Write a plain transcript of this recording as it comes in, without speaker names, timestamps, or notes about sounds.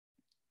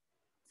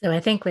So I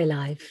think we're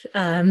live.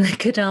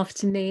 Good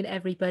afternoon,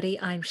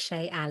 everybody. I'm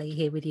Shay, Allie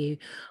here with you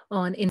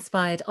on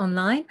Inspired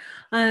Online.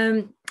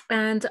 And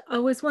I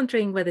was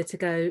wondering whether to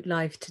go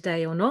live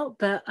today or not,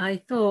 but I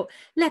thought,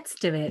 let's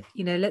do it.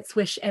 Let's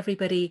wish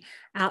everybody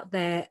out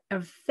there a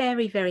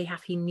very, very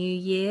happy new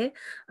year.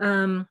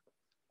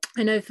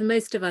 I know for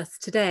most of us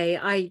today,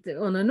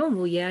 on a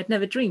normal year, I'd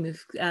never dream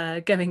of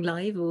going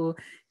live or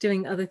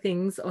doing other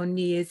things on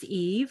New Year's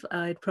Eve.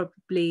 I'd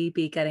probably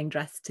be getting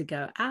dressed to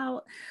go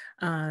out.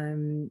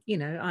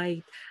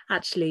 I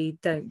actually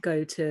don't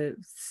go to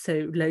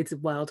loads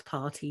of wild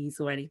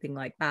parties or anything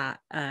like that.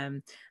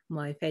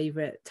 My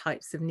favorite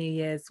types of New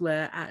Year's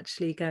were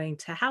actually going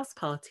to house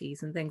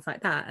parties and things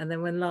like that. And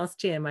then when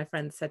last year my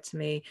friend said to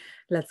me,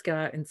 let's go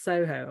out in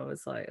Soho, I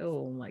was like,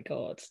 oh my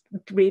God,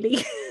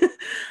 really?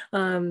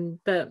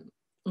 But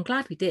I'm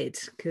glad we did,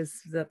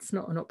 because that's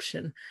not an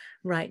option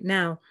right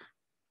now.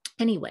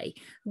 Anyway,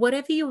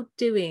 whatever you're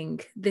doing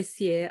this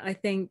year, I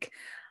think,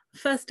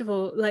 first of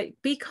all, like,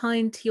 be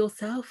kind to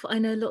yourself. I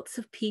know lots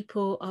of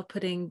people are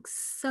putting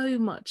so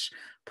much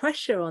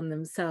pressure on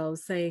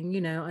themselves,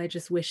 saying, I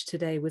just wish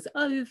today was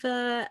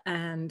over,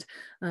 and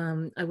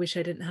I wish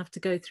I didn't have to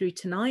go through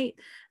tonight.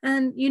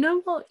 And you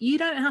know what? You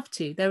don't have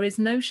to. There is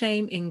no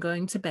shame in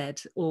going to bed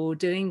or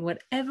doing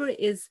whatever it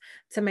is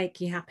to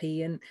make you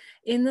happy. And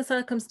in the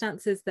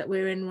circumstances that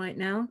we're in right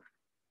now,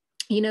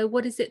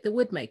 what is it that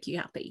would make you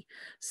happy?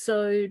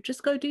 So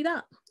just go do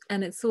that,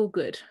 and it's all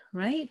good,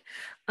 right?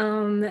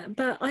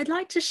 But I'd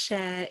like to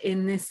share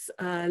in this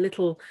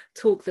little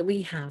talk that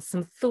we have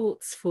some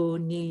thoughts for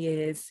New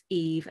Year's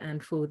Eve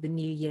and for the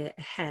new year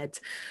ahead.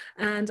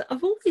 And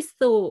I've always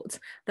thought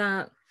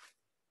that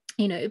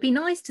it'd be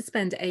nice to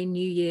spend a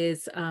New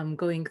Year's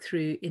going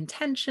through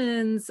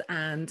intentions,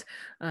 and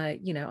I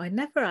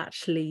never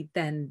actually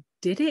then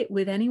did it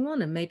with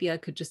anyone, and maybe I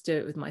could just do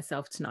it with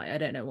myself tonight. I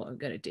don't know what I'm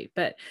going to do,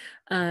 but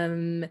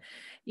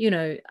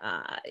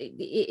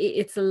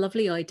it's a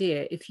lovely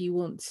idea if you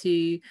want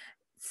to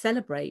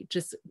celebrate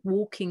just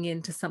walking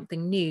into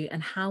something new.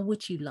 And how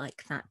would you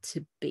like that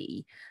to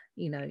be?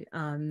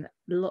 A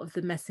lot of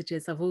the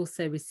messages I've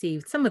also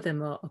received, some of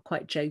them are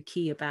quite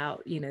jokey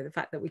about, the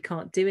fact that we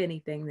can't do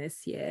anything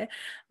this year,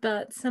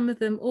 but some of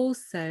them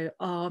also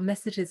are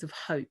messages of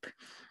hope.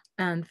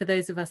 And for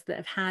those of us that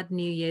have had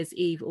New Year's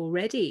Eve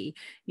already,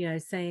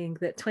 saying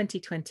that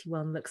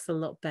 2021 looks a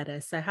lot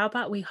better. So how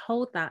about we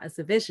hold that as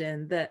a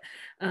vision, that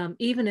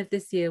even if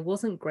this year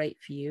wasn't great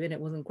for you, and it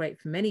wasn't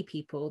great for many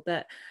people,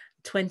 that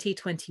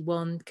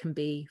 2021 can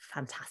be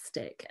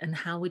fantastic. And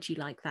how would you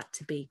like that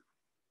to be?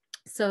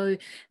 So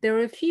there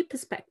are a few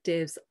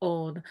perspectives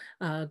on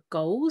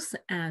goals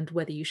and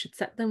whether you should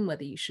set them,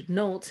 whether you should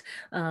not.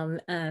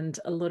 And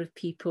a lot of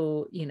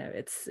people,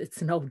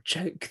 it's an old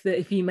joke that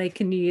if you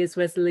make a New Year's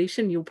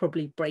resolution, you'll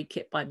probably break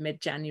it by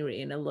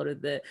mid-January. And a lot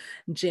of the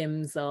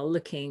gyms are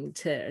looking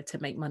to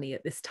make money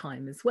at this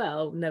time as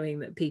well, knowing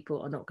that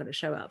people are not going to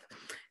show up.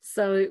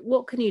 So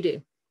what can you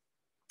do?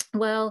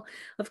 Well,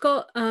 I've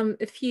got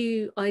a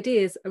few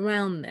ideas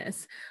around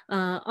this.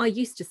 I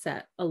used to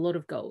set a lot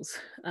of goals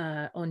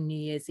on New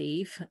Year's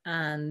Eve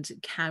and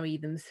carry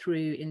them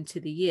through into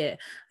the year.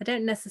 I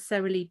don't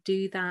necessarily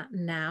do that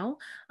now,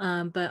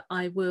 but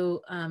I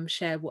will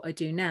share what I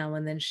do now,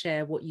 and then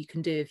share what you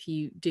can do if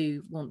you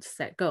do want to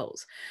set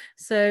goals.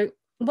 So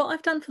what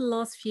I've done for the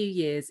last few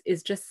years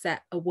is just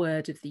set a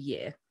word of the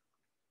year.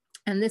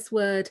 And this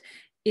word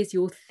is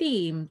your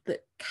theme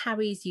that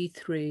carries you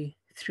through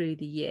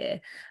the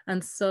year.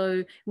 And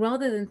so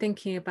rather than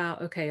thinking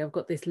about, okay, I've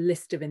got this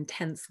list of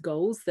intense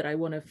goals that I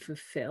want to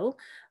fulfill,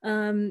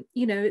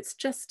 it's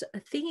just a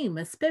theme,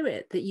 a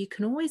spirit that you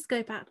can always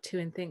go back to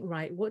and think,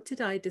 right, what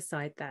did I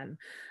decide then?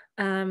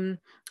 I'm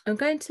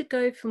going to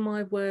go for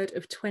my word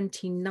of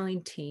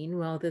 2019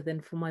 rather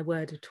than for my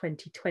word of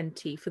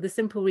 2020, for the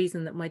simple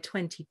reason that my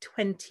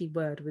 2020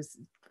 word was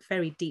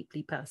very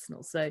deeply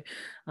personal. So,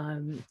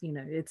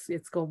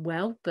 it's gone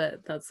well,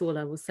 but that's all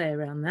I will say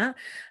around that.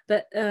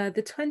 But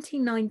the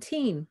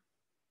 2019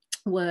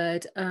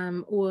 word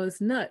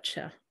was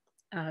nurture.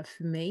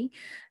 For me,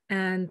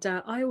 and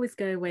I always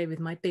go away with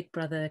my big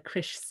brother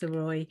Krish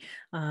Saroy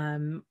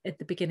at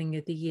the beginning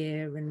of the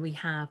year, and we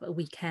have a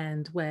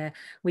weekend where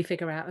we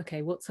figure out,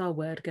 okay, what's our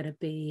word going to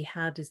be?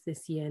 How does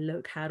this year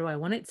look? How do I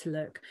want it to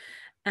look?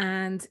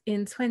 And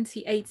in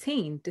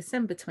 2018,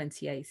 December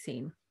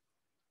 2018,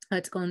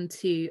 I'd gone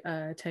to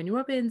Tony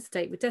Robbins'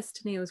 Date with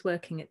Destiny. I was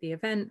working at the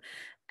event,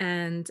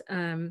 and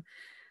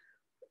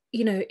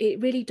it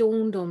really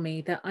dawned on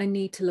me that I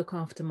need to look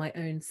after my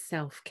own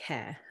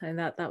self-care, and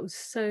that was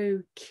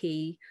so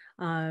key.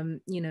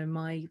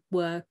 My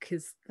work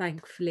is,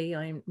 thankfully,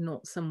 I'm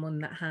not someone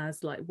that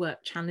has like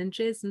work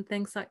challenges and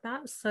things like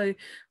that. So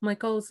my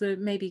goals are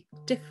maybe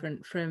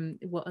different from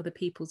what other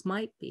people's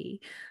might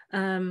be.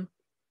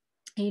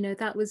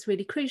 That was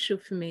really crucial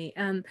for me.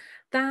 And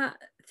that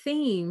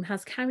theme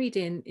has carried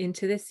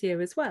into this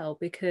year as well,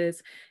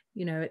 because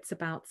You know, it's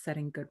about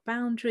setting good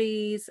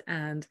boundaries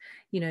and,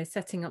 you know,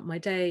 setting up my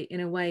day in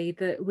a way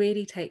that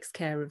really takes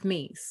care of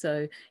me.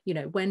 So, you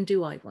know, when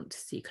do I want to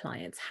see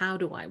clients? How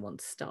do I want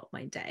to start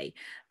my day?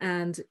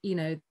 And, you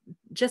know,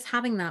 just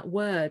having that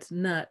word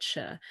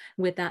nurture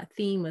with that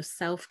theme of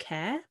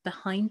self-care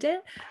behind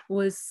it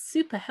was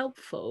super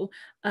helpful,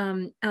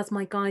 as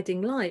my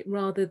guiding light,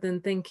 rather than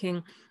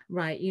thinking,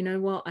 right, you know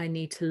what, I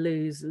need to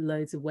lose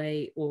loads of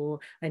weight, or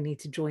I need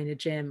to join a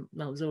gym.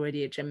 I was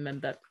already a gym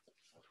member,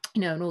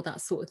 you know, and all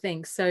that sort of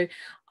thing. So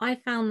I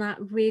found that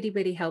really,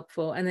 really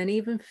helpful. And then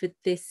even for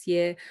this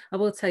year, I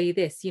will tell you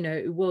this, you know,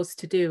 it was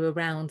to do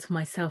around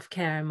my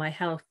self-care and my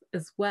health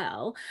as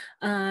well.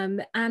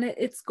 And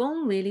it's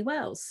gone really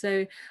well.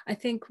 So I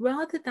think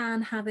rather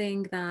than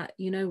having that,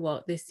 you know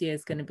what, this year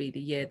is going to be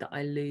the year that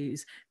I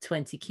lose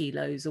 20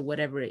 kilos or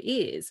whatever it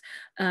is,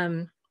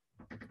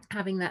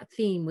 having that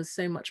theme was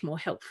so much more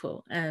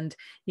helpful. And,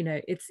 you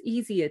know, it's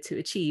easier to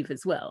achieve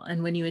as well.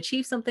 And when you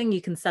achieve something,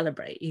 you can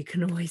celebrate. You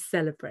can always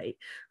celebrate.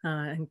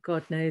 And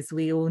God knows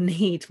we all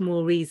need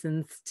more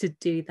reasons to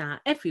do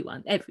that.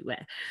 Everyone,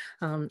 everywhere,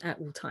 at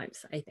all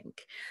times, I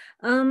think.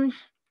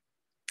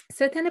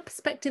 So then a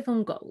perspective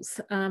on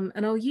goals.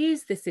 And I'll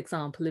use this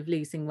example of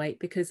losing weight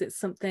because it's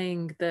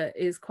something that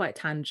is quite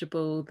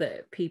tangible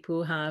that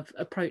people have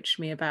approached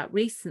me about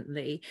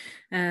recently.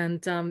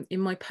 And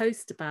in my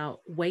post about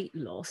weight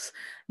loss,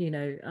 you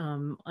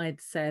know, I'd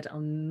said,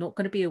 I'm not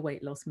going to be a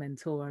weight loss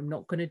mentor. I'm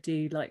not going to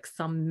do like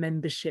some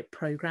membership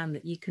program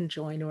that you can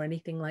join or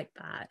anything like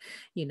that.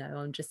 You know,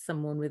 I'm just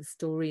someone with a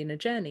story and a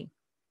journey.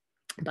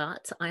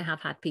 But I have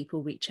had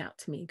people reach out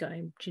to me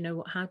going, do you know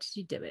what, how did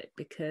you do it?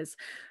 Because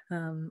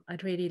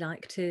I'd really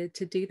like to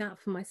do that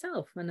for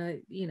myself. And I,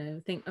 you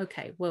know, think,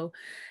 okay, well,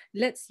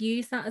 let's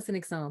use that as an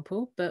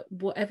example. But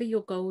whatever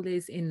your goal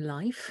is in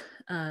life,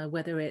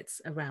 whether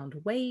it's around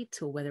weight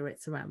or whether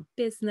it's around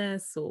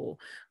business or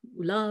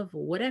love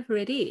or whatever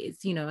it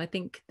is, you know, I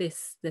think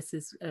this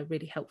is a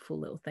really helpful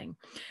little thing.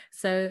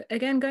 So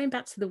again, going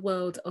back to the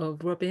world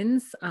of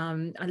Robbins,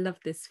 I love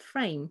this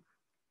frame.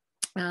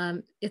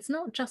 It's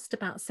not just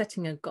about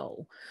setting a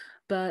goal,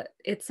 but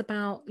it's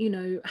about, you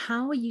know,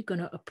 how are you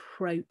going to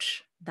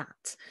approach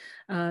that?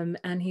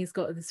 And he's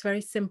got this very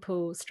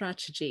simple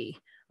strategy,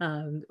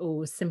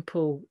 or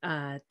simple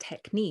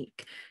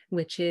technique,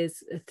 which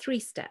is 3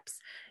 steps.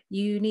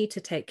 You need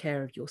to take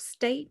care of your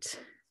state,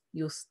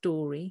 your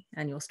story,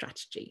 and your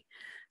strategy.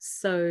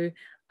 So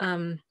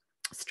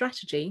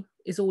strategy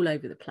is all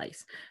over the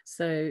place.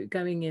 So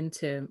going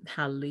into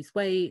how to lose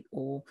weight,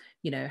 or,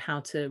 you know,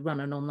 how to run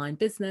an online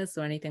business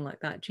or anything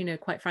like that, you know,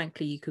 quite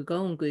frankly, you could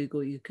go on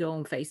Google, you could go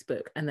on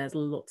Facebook, and there's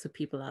lots of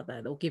people out there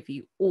that'll give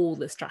you all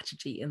the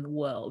strategy in the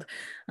world.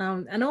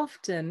 And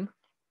often,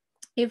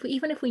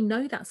 even if we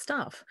know that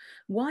stuff,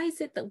 why is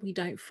it that we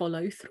don't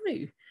follow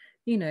through?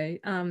 You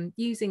know,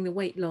 using the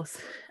weight loss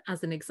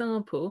as an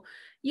example,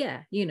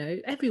 yeah, you know,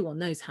 everyone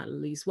knows how to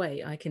lose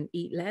weight. I can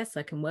eat less,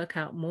 I can work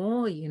out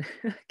more, you know,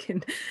 I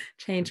can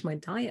change my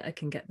diet, I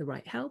can get the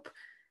right help.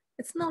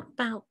 It's not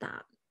about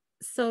that.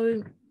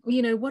 So,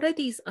 you know, what are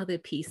these other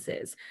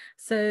pieces?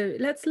 So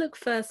let's look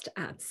first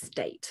at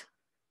state.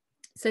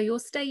 So your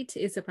state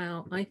is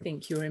about, I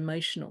think, your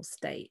emotional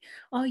state.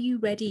 Are you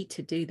ready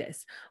to do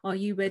this? Are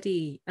you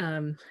ready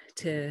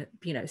to,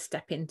 you know,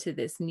 step into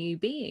this new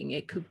being?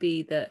 It could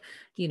be that,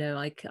 you know,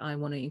 I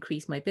want to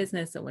increase my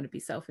business. I want to be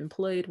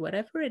self-employed,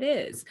 whatever it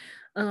is.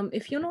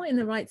 If you're not in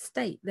the right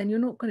state, then you're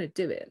not going to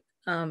do it.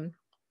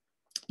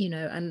 You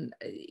know, and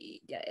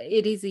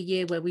it is a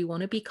year where we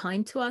want to be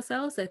kind to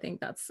ourselves. I think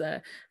that's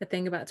a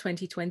thing about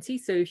 2020.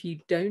 So if you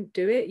don't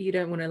do it, you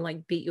don't want to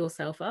like beat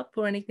yourself up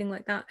or anything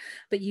like that,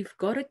 but you've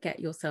got to get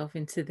yourself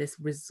into this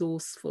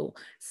resourceful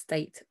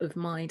state of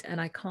mind.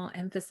 And I can't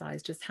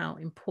emphasize just how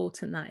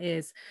important that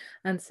is.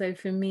 And so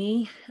for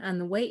me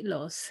and the weight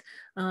loss,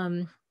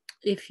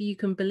 if you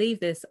can believe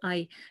this,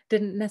 I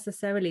didn't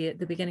necessarily at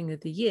the beginning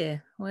of the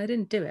year, well, I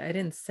didn't do it. I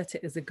didn't set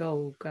it as a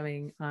goal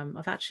going,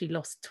 I've actually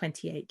lost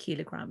 28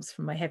 kilograms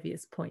from my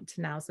heaviest point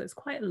to now. So it's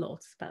quite a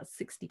lot, it's about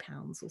 60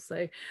 pounds or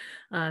so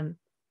in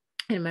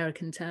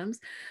American terms.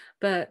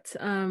 But,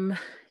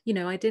 you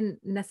know, I didn't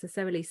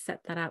necessarily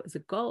set that out as a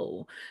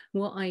goal.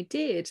 What I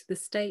did, the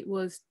state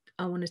was,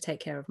 I want to take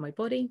care of my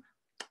body.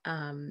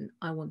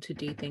 I want to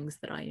do things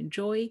that I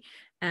enjoy.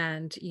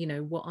 And, you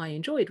know, what I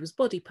enjoyed was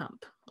body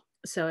pump.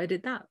 So I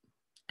did that.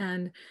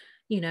 And,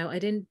 you know, I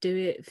didn't do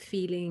it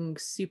feeling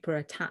super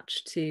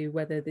attached to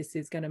whether this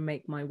is going to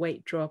make my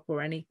weight drop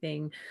or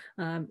anything.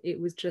 It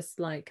was just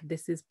like,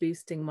 this is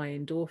boosting my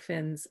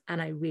endorphins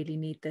and I really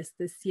need this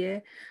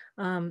year.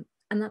 And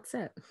that's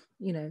it,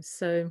 you know.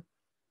 So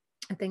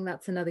I think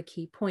that's another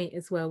key point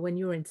as well. When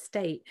you're in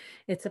state,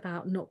 it's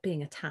about not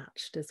being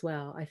attached as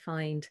well. I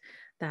find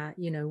that,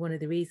 you know, one of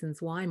the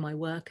reasons why my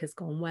work has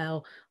gone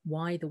well,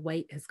 why the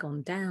weight has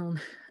gone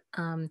down,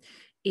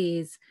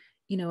 is,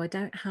 you know, I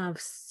don't have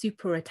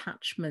super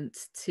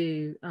attachment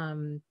to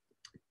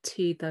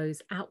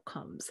those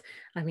outcomes.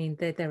 I mean,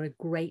 they're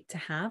great to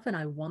have and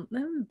I want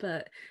them,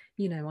 but,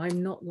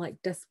 I'm not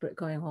like desperate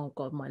going, oh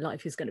God, my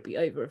life is going to be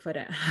over if I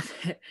don't have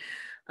it.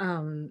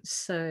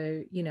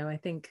 So, I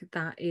think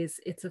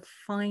it's a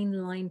fine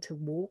line to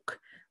walk,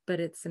 but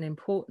it's an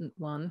important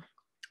one.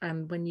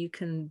 And when you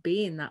can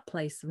be in that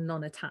place of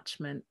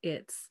non-attachment,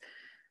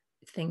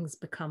 things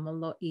become a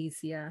lot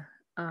easier.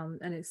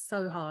 And it's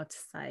so hard to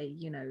say,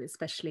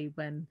 especially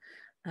when,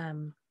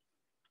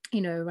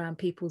 around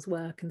people's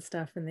work and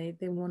stuff, and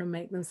they want to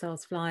make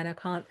themselves fly. And I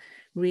can't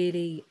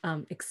really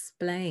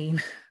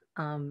explain,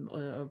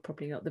 or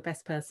probably not the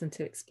best person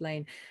to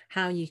explain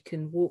how you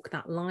can walk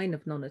that line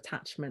of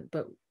non-attachment.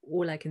 But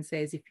all I can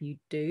say is if you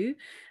do,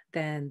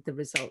 then the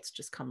results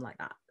just come like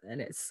that. And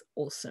it's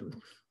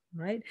awesome,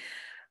 right?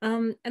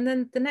 And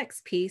then the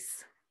next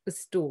piece, the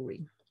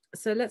story.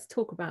 So let's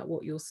talk about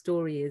what your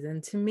story is.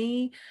 And to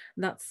me,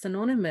 that's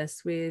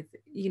synonymous with,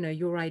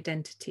 your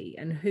identity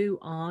and who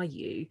are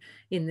you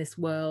in this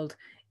world,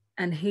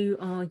 and who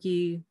are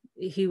you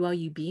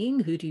being?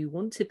 Who do you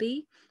want to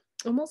be?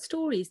 And what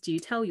stories do you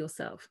tell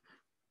yourself?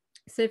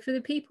 So for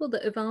the people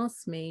that have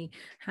asked me,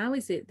 how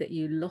is it that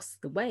you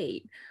lost the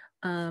weight?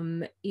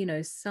 Some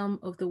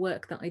of the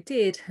work that I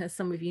did, as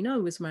some of you know,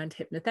 was around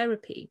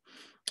hypnotherapy.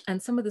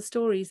 And some of the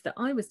stories that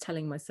I was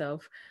telling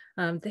myself,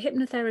 the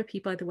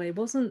hypnotherapy, by the way, it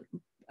wasn't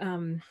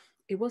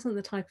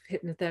the type of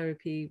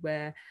hypnotherapy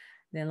where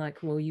they're like,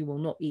 well, you will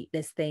not eat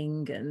this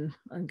thing and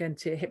I'm going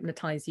to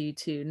hypnotize you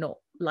to not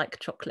like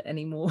chocolate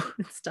anymore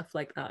and stuff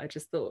like that. I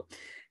just thought, do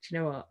you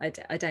know what,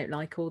 I don't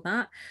like all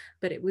that.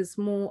 But it was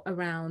more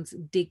around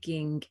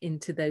digging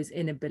into those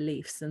inner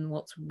beliefs and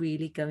what's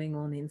really going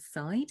on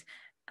inside.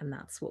 And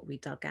that's what we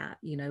dug at.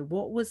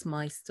 What was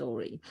my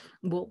story?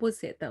 What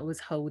was it that I was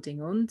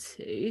holding on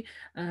to,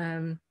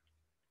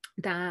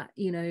 that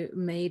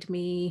made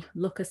me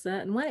look a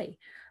certain way?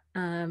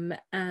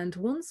 And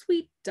once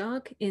we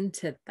dug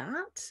into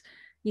that,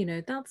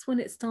 that's when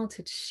it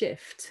started to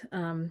shift.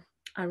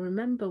 I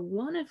remember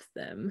one of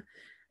them,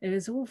 it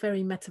was all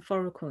very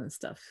metaphorical and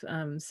stuff.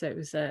 So it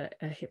was a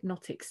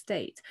hypnotic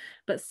state,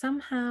 but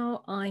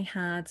somehow I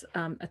had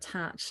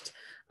attached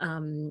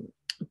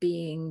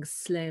being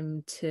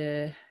slim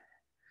to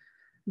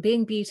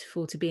being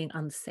beautiful to being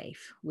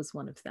unsafe was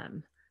one of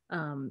them.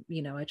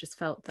 I just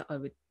felt that I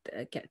would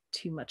get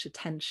too much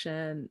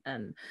attention,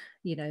 and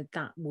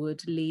that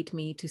would lead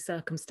me to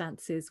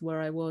circumstances where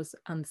I was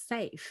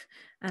unsafe.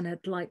 And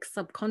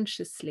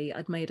subconsciously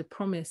I'd made a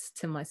promise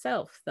to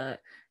myself that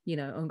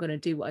I'm going to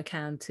do what I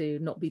can to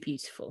not be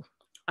beautiful.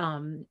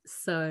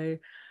 So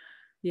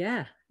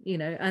yeah,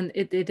 and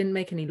it didn't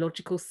make any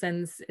logical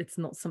sense. It's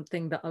not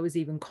something that I was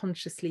even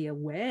consciously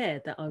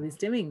aware that I was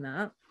doing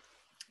that,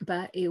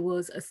 but it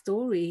was a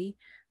story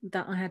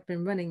that I had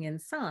been running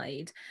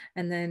inside.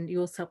 And then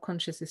your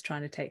subconscious is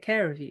trying to take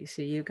care of you,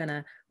 so you're going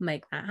to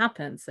make that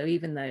happen. So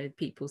even though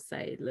people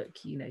say, look,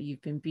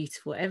 you've been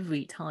beautiful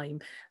every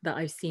time that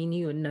I've seen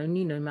you and known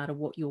you, no matter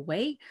what your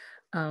weight,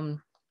 no,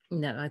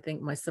 I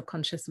think my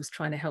subconscious was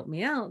trying to help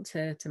me out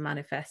to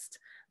manifest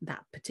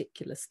that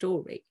particular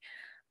story.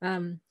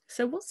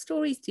 So what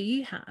stories do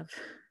you have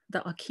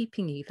that are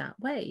keeping you that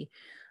way?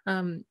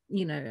 And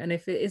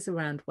if it is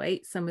around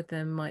weight, some of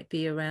them might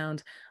be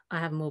around, I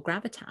have more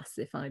gravitas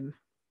if I'm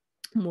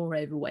more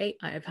overweight.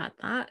 I have had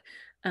that.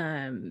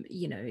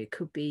 It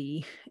could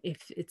be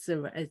if it's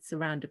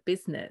around a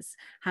business.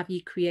 Have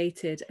you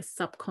created a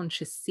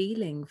subconscious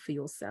ceiling for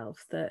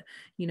yourself that,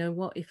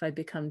 what if I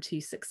become too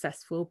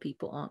successful,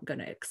 people aren't going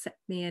to accept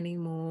me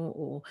anymore,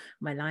 or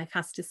my life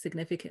has to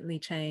significantly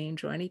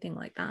change, or anything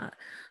like that?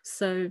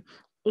 So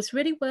it's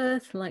really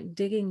worth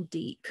digging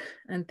deep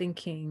and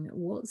thinking,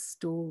 what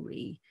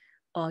story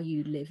are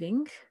you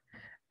living,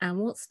 and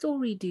what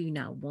story do you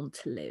now want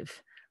to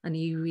live? And are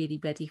you really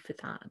ready for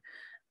that?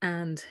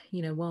 And,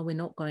 while we're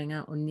not going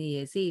out on New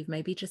Year's Eve,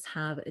 maybe just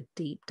have a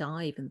deep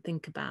dive and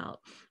think about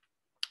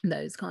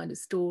those kind of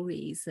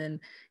stories. And,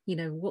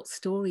 what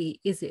story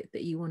is it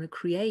that you want to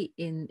create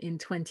in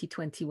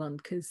 2021?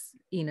 Because,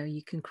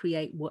 you can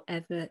create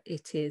whatever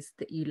it is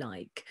that you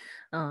like,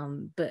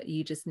 but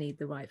you just need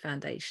the right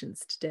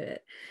foundations to do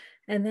it.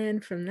 And then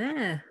from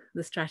there,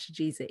 the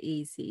strategies are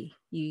easy.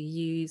 You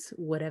use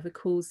whatever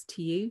calls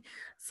to you.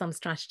 Some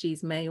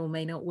strategies may or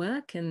may not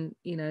work. And,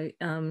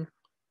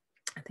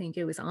 I think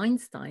it was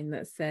Einstein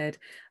that said,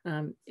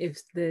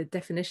 if the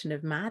definition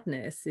of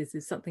madness is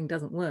if something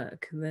doesn't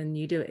work, then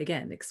you do it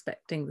again,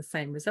 expecting the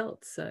same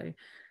results. So,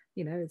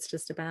 it's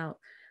just about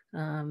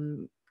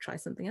try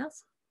something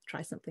else,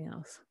 try something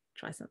else,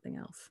 try something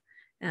else.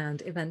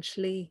 And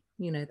eventually,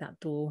 that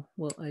door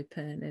will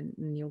open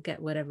and you'll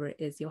get whatever it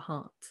is your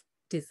heart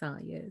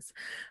desires.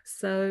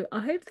 So I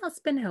hope that's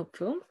been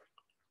helpful.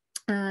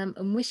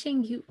 I'm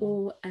wishing you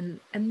all an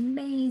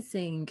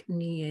amazing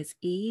New Year's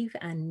Eve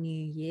and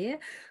New Year.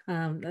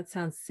 That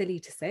sounds silly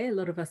to say. A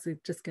lot of us are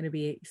just going to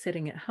be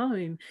sitting at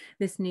home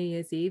this New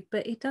Year's Eve,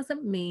 but it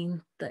doesn't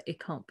mean that it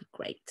can't be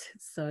great.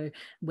 So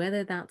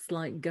whether that's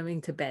like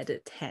going to bed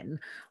at 10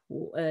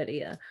 or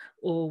earlier,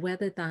 or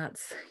whether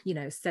that's, you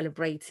know,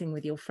 celebrating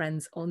with your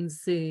friends on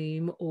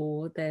Zoom,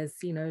 or there's,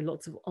 you know,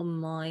 lots of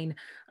online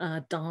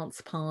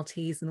dance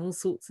parties and all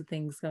sorts of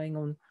things going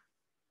on.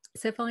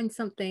 So find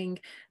something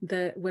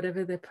that,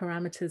 whatever the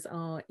parameters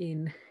are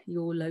in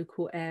your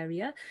local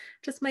area,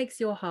 just makes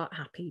your heart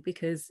happy,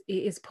 because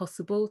it is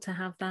possible to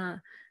have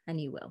that,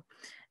 and you will.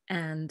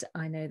 And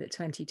I know that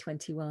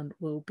 2021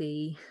 will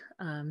be,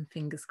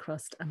 fingers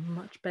crossed, a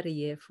much better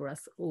year for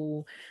us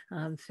all,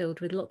 filled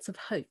with lots of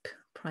hope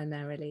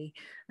primarily.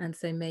 And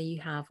so may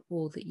you have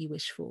all that you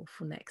wish for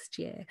next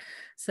year.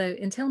 So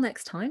until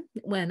next time,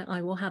 when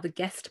I will have a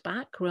guest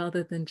back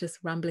rather than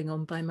just rambling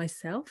on by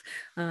myself,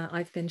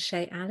 I've been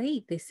Shay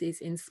Allie. This is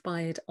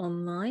Inspired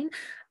Online.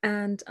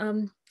 And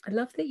I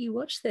love that you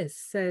watch this.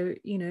 So,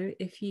 you know,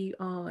 if you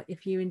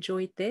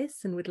enjoyed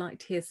this and would like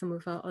to hear some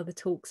of our other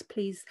talks,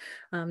 please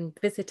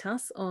visit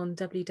us on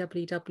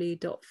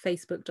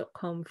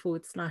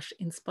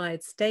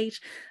www.facebook.com/inspired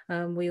stage.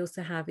 We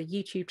also have a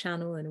YouTube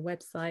channel and a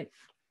website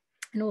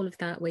and all of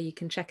that where you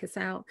can check us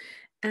out.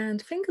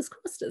 And fingers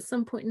crossed, at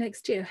some point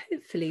next year,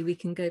 hopefully we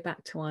can go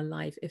back to our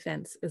live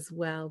events as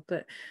well.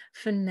 But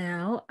for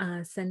now,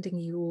 sending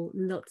you all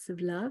lots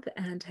of love,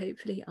 and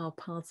hopefully our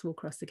paths will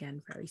cross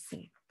again very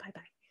soon. Bye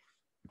bye.